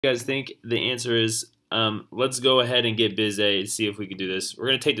You guys think? The answer is let's go ahead and get busy and see if we can do this. We're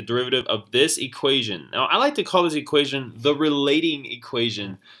going to take the derivative of this equation. Now, I like to call this equation the relating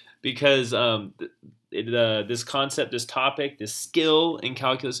equation because this concept, this topic, this skill in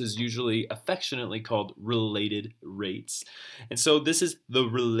calculus is usually affectionately called related rates. And so this is the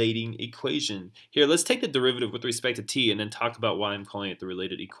relating equation. Here, let's take the derivative with respect to t and then talk about why I'm calling it the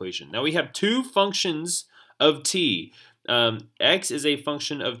related equation. Now, we have two functions of t. X is a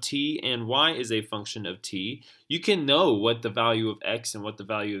function of t and y is a function of t. You can know what the value of x and what the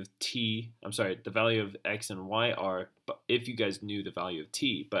value of the value of x and y are if you guys knew the value of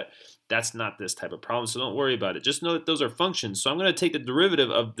t, but that's not this type of problem, so don't worry about it. Just know that those are functions. So I'm going to take the derivative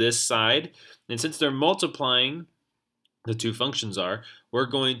of this side, and since they're multiplying, the two functions are, we're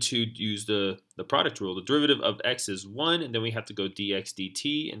going to use the product rule. The derivative of x is 1, and then we have to go dx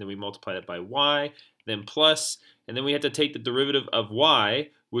dt, and then we multiply that by y, then plus, and then we have to take the derivative of y,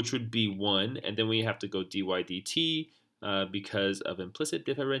 which would be 1, and then we have to go dy dt because of implicit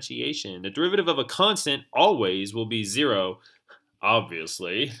differentiation. The derivative of a constant always will be 0,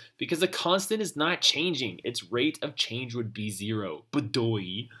 obviously, because the constant is not changing. Its rate of change would be 0.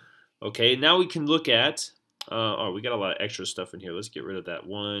 Badoy. Okay, now we can look at oh, we got a lot of extra stuff in here. Let's get rid of that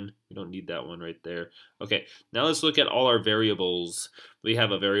one. We don't need that one right there. Okay, now let's look at all our variables. We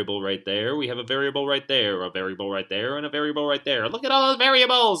have a variable right there. We have a variable right there, a variable right there, and a variable right there. Look at all those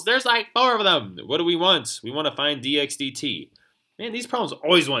variables. There's like 4 of them. What do we want? We want to find dx dt. Man, these problems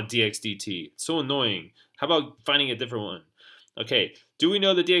always want dx dt. It's so annoying. How about finding a different one? Okay, do we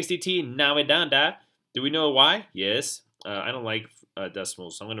know the dx dt? Now we done that. Do we know why? Yes. I don't like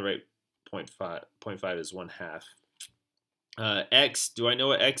decimals, so I'm going to write 0.5. 0.5 is 1/2. X, do I know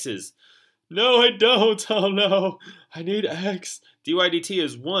what x is? No, I don't. Oh no, I need x. dy dt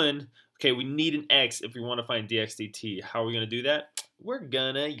is 1. Okay, we need an x if we want to find dx dt. How are we going to do that? We're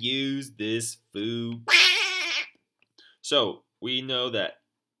going to use this foo. So we know that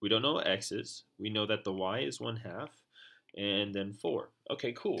we don't know what x is. We know that the y is 1/2. And then 4.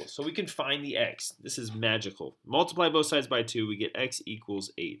 Okay, cool. So we can find the x. This is magical. Multiply both sides by 2. We get x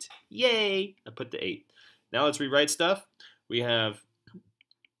equals 8. Yay! I put the 8. Now let's rewrite stuff. We have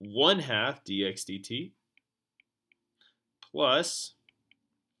 1/2 dx dt plus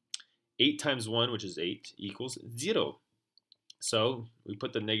 8 times 1, which is 8, equals 0. So we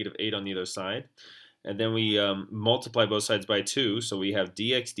put the negative 8 on the other side. And then we multiply both sides by 2, so we have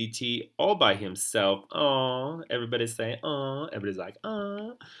dx dt all by himself. Aww, everybody's saying aww, everybody's like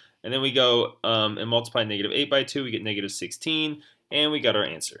aww. And then we go and multiply negative 8 by 2, we get negative 16, and we got our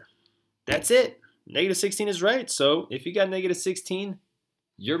answer. That's it. Negative 16 is right, so if you got negative 16,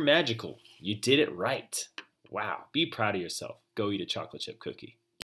 you're magical. You did it right. Wow, be proud of yourself. Go eat a chocolate chip cookie.